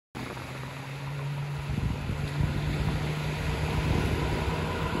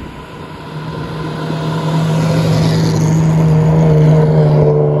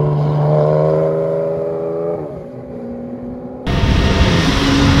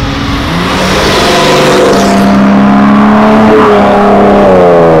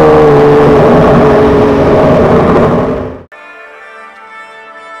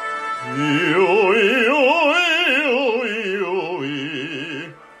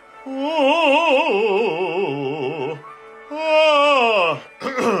Oh, oh,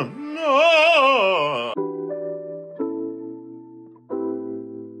 no.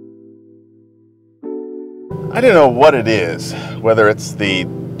 I don't know what it is, whether it's the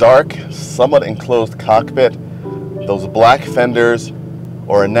dark, somewhat enclosed cockpit, those black fenders,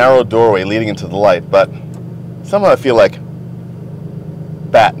 or a narrow doorway leading into the light, but somehow I feel like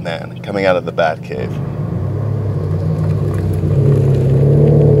Batman coming out of the Batcave.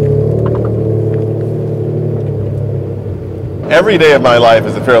 Every day of my life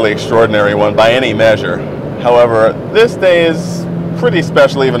is a fairly extraordinary one by any measure. However, this day is pretty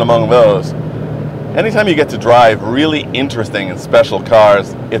special even among those. Anytime you get to drive really interesting and special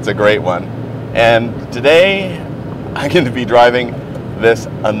cars, it's a great one. And today, I'm going to be driving this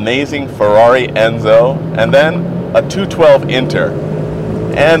amazing Ferrari Enzo and then a 212 Inter.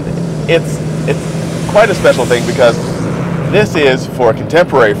 And it's quite a special thing because this is, for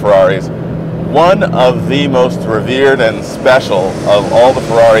contemporary Ferraris, one of the most revered and special of all the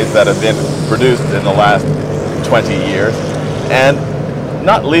Ferraris that have been produced in the last 20 years. And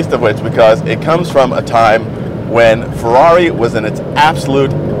not least of which because it comes from a time when Ferrari was in its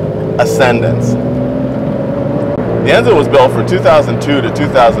absolute ascendance. The Enzo was built from 2002 to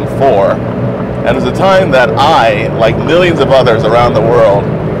 2004, and it was a time that I, like millions of others around the world,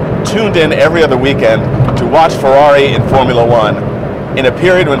 tuned in every other weekend to watch Ferrari in Formula One in a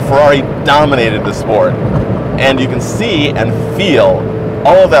period when Ferrari dominated the sport. And you can see and feel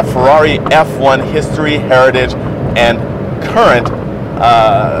all of that Ferrari F1 history, heritage, and current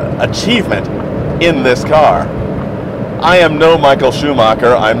achievement in this car. I am no Michael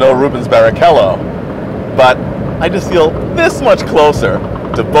Schumacher, I'm no Rubens Barrichello, but I just feel this much closer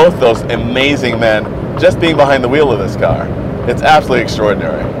to both those amazing men just being behind the wheel of this car. It's absolutely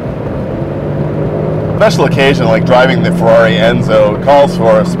extraordinary. A special occasion like driving the Ferrari Enzo calls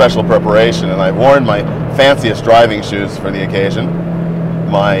for special preparation, and I've worn my fanciest driving shoes for the occasion,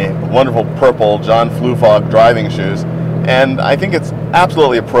 my wonderful purple John Flufog driving shoes. And I think it's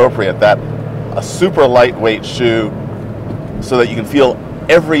absolutely appropriate that a super lightweight shoe, so that you can feel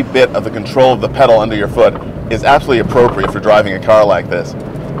every bit of the control of the pedal under your foot, is absolutely appropriate for driving a car like this.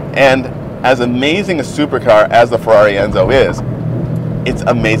 And as amazing a supercar as the Ferrari Enzo is, it's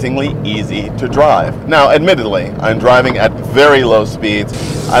amazingly easy to drive. Now, admittedly, I'm driving at very low speeds.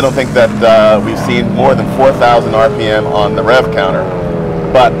 I don't think that we've seen more than 4,000 RPM on the rev counter,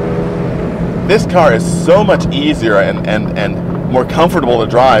 but this car is so much easier and more comfortable to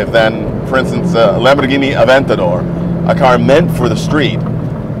drive than, for instance, a Lamborghini Aventador, a car meant for the street.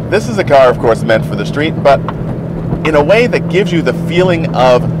 This is a car, of course, meant for the street, but in a way that gives you the feeling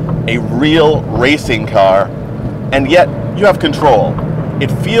of a real racing car, and yet you have control.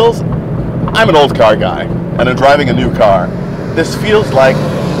 It feels, I'm an old car guy, and I'm driving a new car. This feels like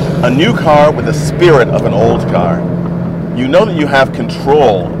a new car with the spirit of an old car. You know that you have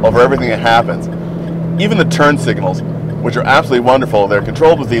control over everything that happens. Even the turn signals, which are absolutely wonderful, they're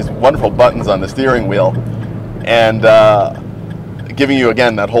controlled with these wonderful buttons on the steering wheel, and giving you,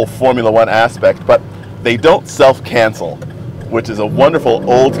 again, that whole Formula One aspect, but they don't self-cancel, which is a wonderful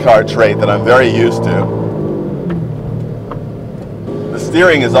old car trait that I'm very used to. The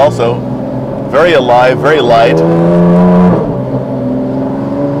steering is also very alive, very light.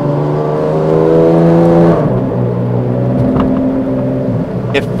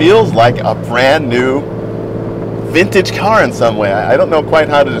 It feels like a brand new vintage car in some way. I don't know quite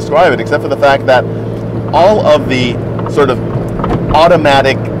how to describe it, except for the fact that all of the sort of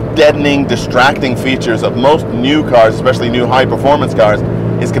automatic, deadening, distracting features of most new cars, especially new high-performance cars,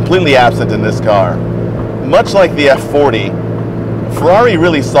 is completely absent in this car. Much like the F40, Ferrari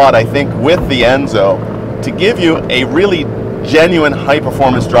really sought, I think, with the Enzo, to give you a really genuine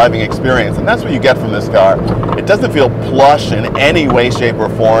high-performance driving experience, and that's what you get from this car. It doesn't feel plush in any way, shape, or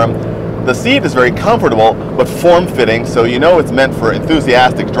form. The seat is very comfortable, but form-fitting, so you know it's meant for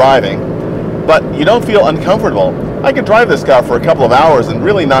enthusiastic driving, but you don't feel uncomfortable. I could drive this car for a couple of hours and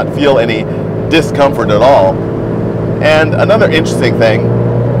really not feel any discomfort at all. And another interesting thing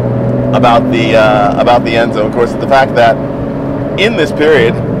about the Enzo, of course, is the fact that in this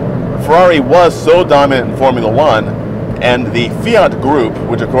period, Ferrari was so dominant in Formula One, and the Fiat Group,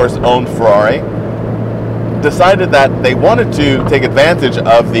 which of course owned Ferrari, decided that they wanted to take advantage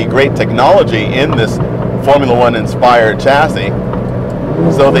of the great technology in this Formula One inspired chassis.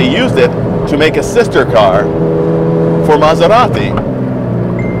 So they used it to make a sister car for Maserati.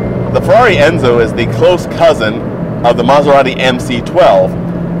 The Ferrari Enzo is the close cousin of the Maserati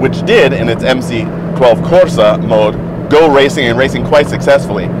MC12, which did, in its MC12 Corsa mode, go racing and racing quite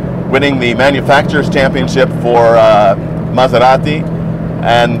successfully, winning the Manufacturers' Championship for Maserati,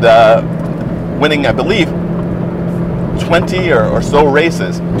 and winning, I believe, 20 or so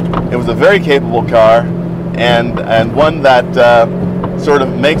races. It was a very capable car, and one that sort of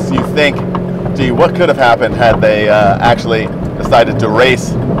makes you think, gee, what could have happened had they actually decided to race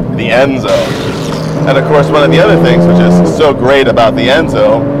the Enzo? And of course, one of the other things which is so great about the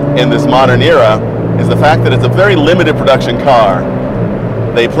Enzo in this modern era is the fact that it's a very limited production car.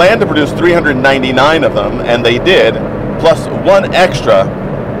 They planned to produce 399 of them, and they did, plus one extra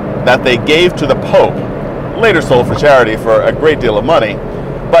that they gave to the Pope, later sold for charity for a great deal of money.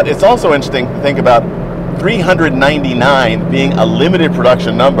 But it's also interesting to think about 399 being a limited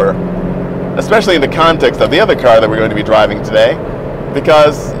production number, especially in the context of the other car that we're going to be driving today,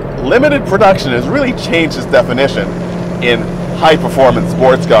 because limited production has really changed its definition in high-performance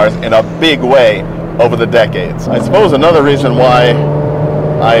sports cars in a big way over the decades. I suppose another reason why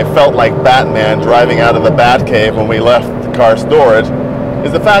I felt like Batman driving out of the Batcave when we left the car storage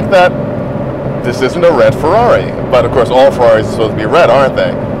is the fact that this isn't a red Ferrari. But of course all Ferraris are supposed to be red, aren't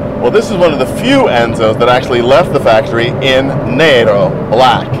they? Well, this is one of the few Enzos that actually left the factory in Nero,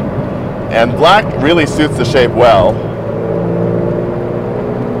 black. And black really suits the shape well.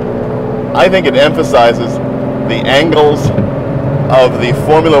 I think it emphasizes the angles of the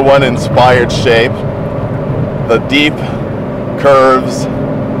Formula One inspired shape, the deep curves,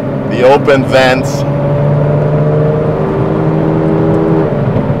 the open vents.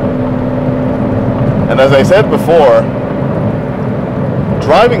 And as I said before,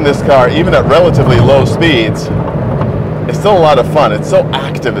 driving this car, even at relatively low speeds, is still a lot of fun. It's so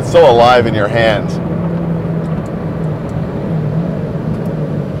active, it's so alive in your hands.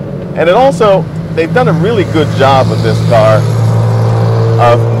 And it also, they've done a really good job with this car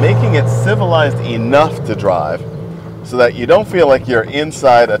of making it civilized enough to drive so that you don't feel like you're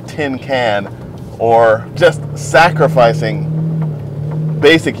inside a tin can or just sacrificing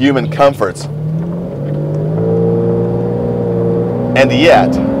basic human comforts. And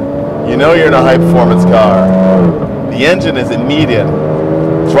yet, you know you're in a high-performance car. The engine is immediate.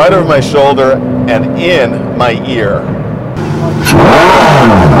 It's right over my shoulder and in my ear.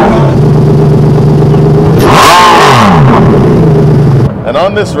 And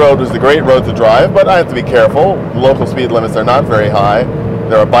on this road was the great road to drive, but I have to be careful. Local speed limits are not very high.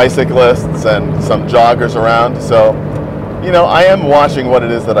 There are bicyclists and some joggers around, so, you know, I am watching what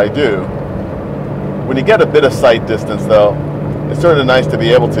it is that I do. When you get a bit of sight distance, though, it's sort of nice to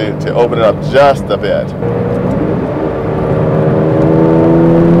be able to open it up just a bit.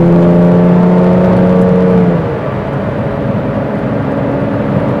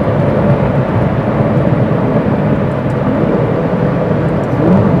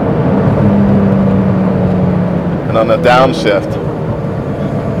 And on the downshift,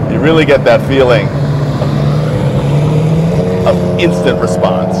 you really get that feeling of instant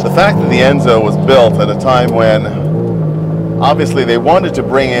response. The fact that the Enzo was built at a time when obviously they wanted to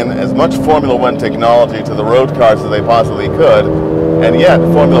bring in as much Formula One technology to the road cars as they possibly could, and yet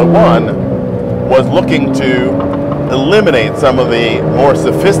Formula One was looking to eliminate some of the more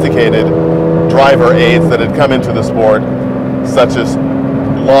sophisticated driver aids that had come into the sport, such as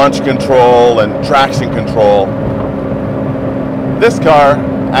launch control and traction control. This car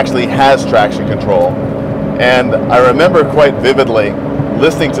actually has traction control, and I remember quite vividly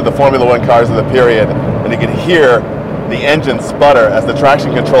listening to the Formula One cars of the period, and you could hear the engine sputter as the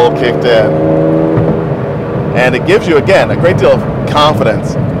traction control kicked in. And it gives you, again, a great deal of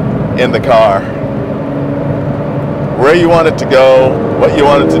confidence in the car. Where you want it to go, what you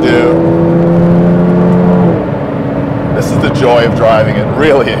want it to do. This is the joy of driving, it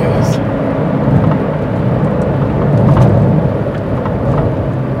really is.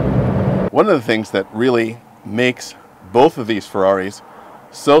 One of the things that really makes both of these Ferraris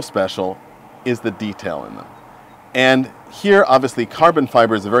so special is the detail in them. And here, obviously, carbon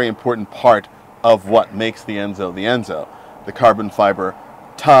fiber is a very important part of what makes the Enzo the Enzo. The carbon fiber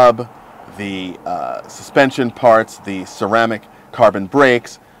tub, the suspension parts, the ceramic carbon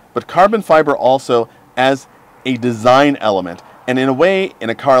brakes, but carbon fiber also as a design element. And in a way, in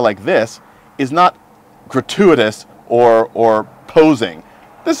a car like this, is not gratuitous or posing.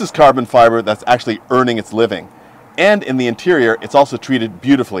 This is carbon fiber that's actually earning its living. And in the interior, it's also treated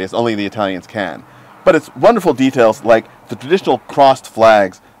beautifully, as only the Italians can. But it's wonderful details like the traditional crossed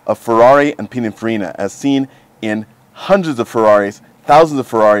flags of Ferrari and Pininfarina, as seen in hundreds of Ferraris, thousands of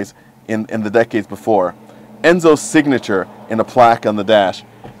Ferraris in the decades before. Enzo's signature in a plaque on the dash.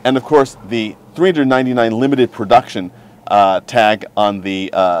 And of course, the 399 limited production tag on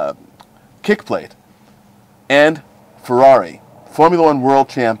the kick plate. And Ferrari, Formula One World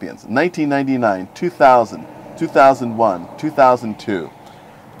Champions, 1999, 2000, 2001, 2002.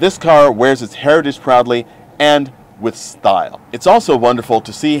 This car wears its heritage proudly and with style. It's also wonderful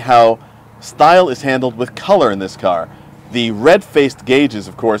to see how style is handled with color in this car. The red-faced gauges,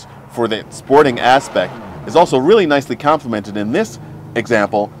 of course, for the sporting aspect, is also really nicely complemented in this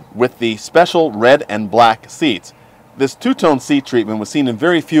example with the special red and black seats. This two-tone seat treatment was seen in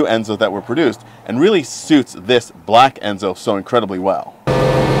very few Enzo that were produced and really suits this black Enzo so incredibly well.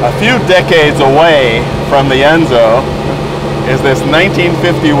 A few decades away from the Enzo is this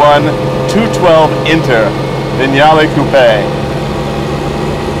 1951 212 Inter Vignale Coupe.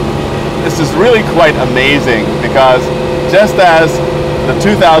 This is really quite amazing because just as the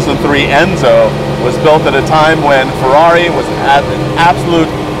 2003 Enzo was built at a time when Ferrari was at an absolute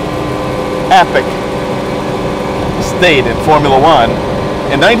epic state in Formula One,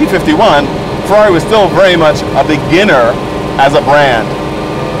 in 1951, Ferrari was still very much a beginner as a brand.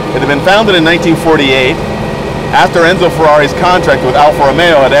 It had been founded in 1948 after Enzo Ferrari's contract with Alfa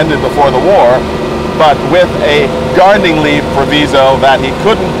Romeo had ended before the war, but with a gardening leave proviso that he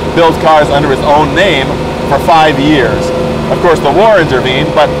couldn't build cars under his own name for 5 years. Of course, the war intervened,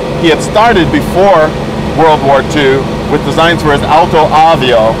 but he had started before World War II with designs for his Auto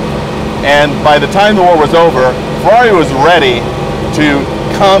Avio, and by the time the war was over, Ferrari was ready to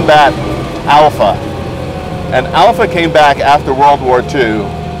combat Alfa. And Alfa came back after World War II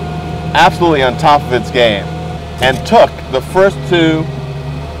absolutely on top of its game and took the first 2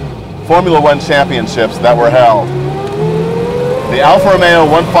 Formula One championships that were held. The Alfa Romeo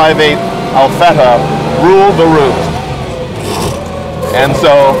 158 Alfetta ruled the roost. And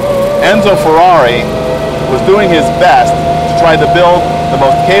so Enzo Ferrari was doing his best to try to build the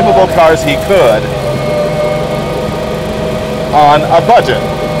most capable cars he could on a budget.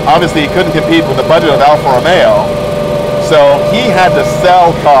 Obviously, he couldn't compete with the budget of Alfa Romeo, so he had to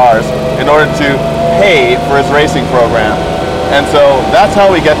sell cars in order to pay for his racing program. And so that's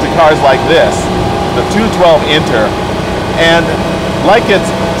how we get to cars like this, the 212 Inter. And like its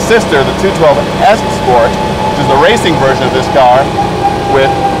sister, the 212 S Sport, which is the racing version of this car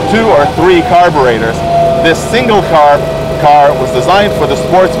with 2 or 3 carburetors, this single car was designed for the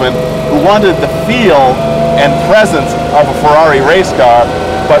sportsman who wanted the feel and presence of a Ferrari race car,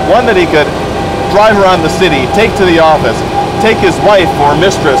 but one that he could drive around the city, take to the office, take his wife or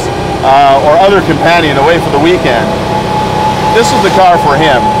mistress or other companion away for the weekend. This was the car for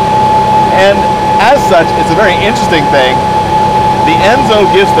him. And as such, it's a very interesting thing. The Enzo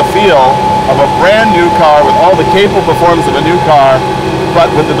gives the feel of a brand new car with all the capable performance of a new car, but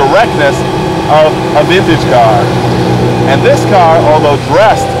with the directness of a vintage car. And this car, although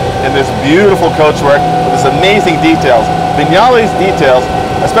dressed in this beautiful coachwork with this amazing details, Vignale's details,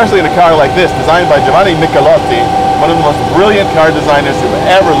 especially in a car like this, designed by Giovanni Michelotti, one of the most brilliant car designers who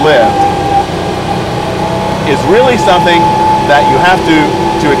ever lived, is really something that you have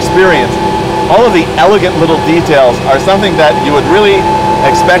to experience. All of the elegant little details are something that you would really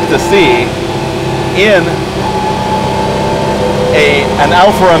expect to see in an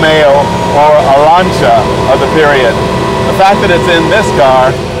Alfa Romeo or a Lancia of the period. The fact that it's in this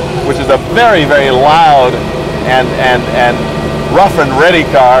car, which is a very, very loud and rough and ready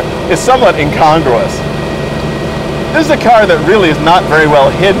car, is somewhat incongruous. This is a car that really is not very well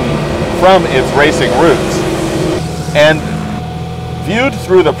hidden from its racing roots. And viewed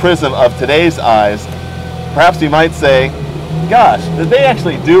through the prism of today's eyes, perhaps you might say, gosh, did they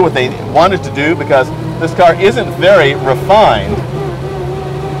actually do what they wanted to do? Because this car isn't very refined.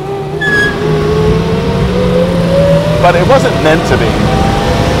 But it wasn't meant to be.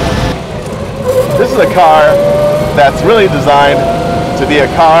 This is a car that's really designed to be a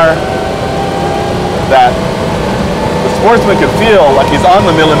car that the sportsman could feel like he's on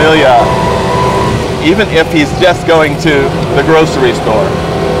the Mille Miglia, even if he's just going to the grocery store.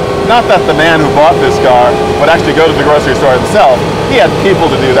 Not that the man who bought this car would actually go to the grocery store himself. He had people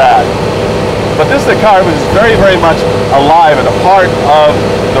to do that. But this is a car which is very, very much alive and a part of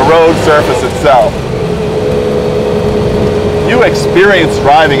the road surface itself. You experience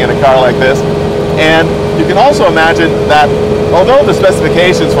driving in a car like this, and you can also imagine that although the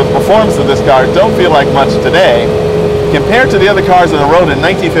specifications for the performance of this car don't feel like much today, compared to the other cars on the road in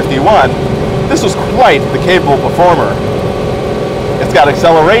 1951, this was quite the capable performer. It's got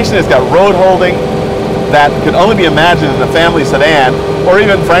acceleration, it's got road holding that could only be imagined in a family sedan, or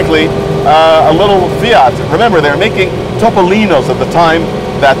even, frankly, a little Fiat. Remember, they were making Topolinos at the time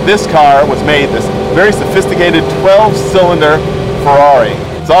that this car was made, this very sophisticated 12-cylinder Ferrari.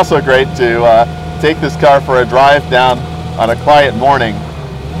 It's also great to take this car for a drive down on a quiet morning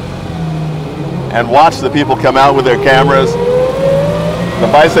and watch the people come out with their cameras. The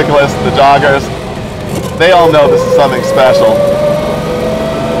bicyclists, the joggers, they all know this is something special.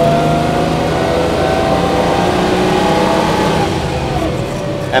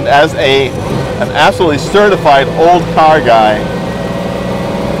 And as an absolutely certified old car guy,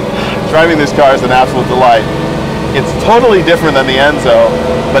 driving this car is an absolute delight. It's totally different than the Enzo,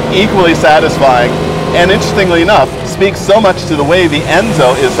 but equally satisfying, and interestingly enough, speaks so much to the way the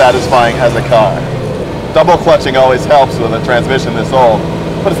Enzo is satisfying as a car. Double clutching always helps with a transmission this old,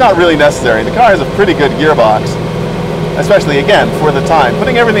 but it's not really necessary. The car has a pretty good gearbox, especially again for the time.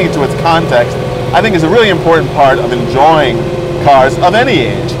 Putting everything into its context, I think, is a really important part of enjoying cars of any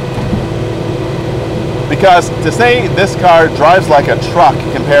age. Because to say this car drives like a truck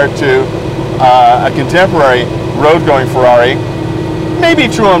compared to a contemporary road-going Ferrari may be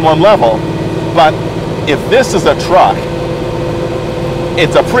true on one level, but if this is a truck,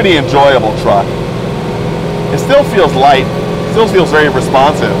 it's a pretty enjoyable truck. It still feels light, still feels very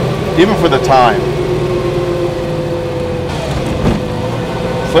responsive, even for the time.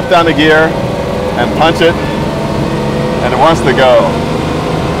 Slip down the gear and punch it, and it wants to go.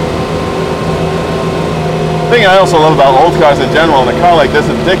 The thing I also love about old cars in general, and a car like this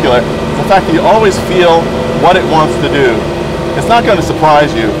in particular, is the fact that you always feel what it wants to do. It's not going to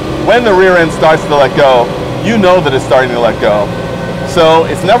surprise you. When the rear end starts to let go, you know that it's starting to let go. So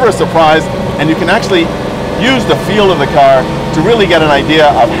it's never a surprise, and you can actually use the feel of the car to really get an idea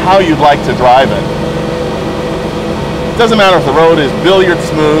of how you'd like to drive it. It doesn't matter if the road is billiard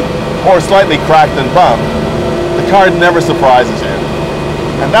smooth or slightly cracked and bumped, the car never surprises you.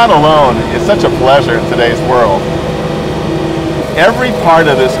 And that alone is such a pleasure in today's world. Every part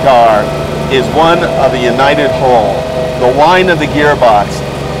of this car is one of a united whole. The whine of the gearbox,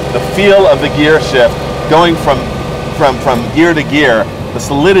 the feel of the gear shift going from gear to gear, the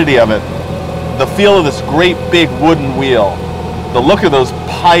solidity of it, the feel of this great big wooden wheel, the look of those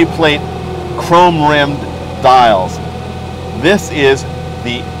pie plate chrome rimmed dials. This is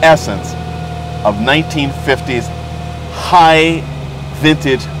the essence of 1950s high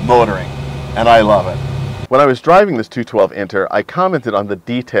vintage motoring, and I love it. When I was driving this 212 Inter, I commented on the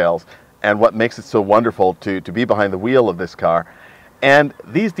details and what makes it so wonderful to be behind the wheel of this car. And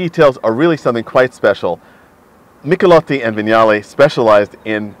these details are really something quite special. Michelotti and Vignale specialized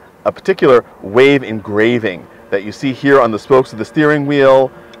in a particular wave engraving that you see here on the spokes of the steering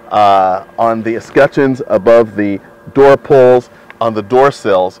wheel, on the escutcheons above the door pulls, on the door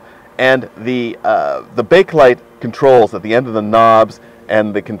sills, and the bakelite controls at the end of the knobs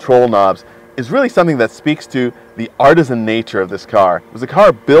and the control knobs is really something that speaks to the artisan nature of this car. It was a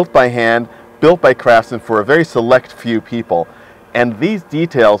car built by hand, built by craftsmen for a very select few people, and these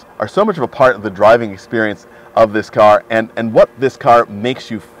details are so much of a part of the driving experience of this car and what this car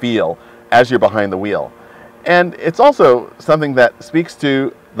makes you feel as you're behind the wheel. And it's also something that speaks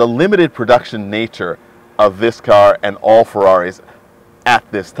to the limited production nature of this car and all Ferraris at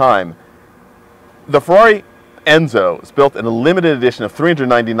this time. The Ferrari Enzo was built in a limited edition of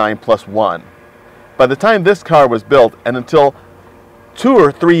 399 plus 1. By the time this car was built, and until 2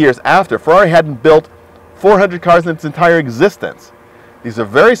 or 3 years after, Ferrari hadn't built 400 cars in its entire existence. These are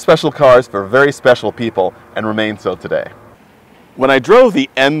very special cars for very special people and remain so today. When I drove the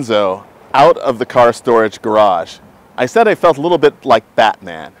Enzo out of the car storage garage, I said I felt a little bit like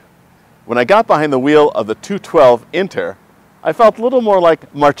Batman. When I got behind the wheel of the 212 Inter, I felt a little more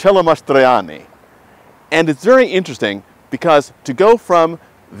like Marcello Mastroianni. And it's very interesting because to go from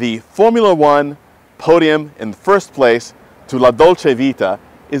the Formula One podium in the first place to La Dolce Vita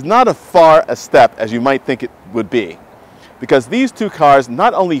is not as far a step as you might think it would be. Because these two cars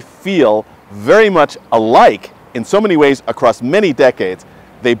not only feel very much alike in so many ways across many decades,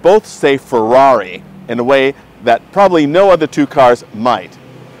 they both say Ferrari in a way that probably no other two cars might.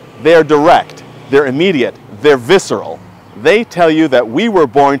 They're direct, they're immediate, they're visceral. They tell you that we were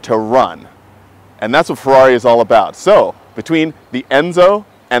born to run. And that's what Ferrari is all about. So, between the Enzo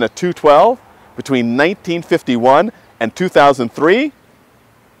and a 212, between 1951 and 2003,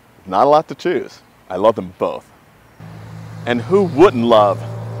 not a lot to choose. I love them both. And who wouldn't love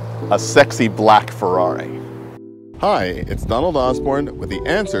a sexy black Ferrari? Hi, it's Donald Osborne with the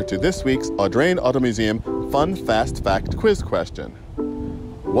answer to this week's Audrain Auto Museum Fun Fast Fact quiz question.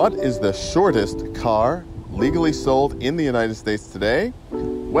 What is the shortest car legally sold in the United States today?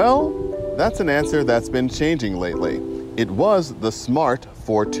 Well, that's an answer that's been changing lately. It was the Smart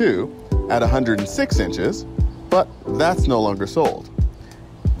 4.2 at 106 inches, but that's no longer sold.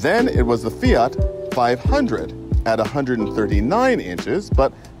 Then it was the Fiat 500 at 139 inches,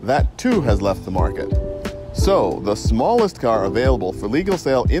 but that too has left the market. So, the smallest car available for legal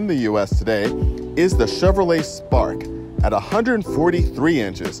sale in the US today is the Chevrolet Spark at 143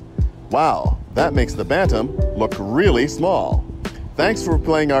 inches. Wow, that makes the Bantam look really small. Thanks for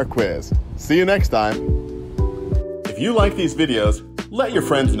playing our quiz. See you next time. If you like these videos, Let your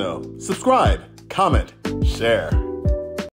friends know. Subscribe, comment, share.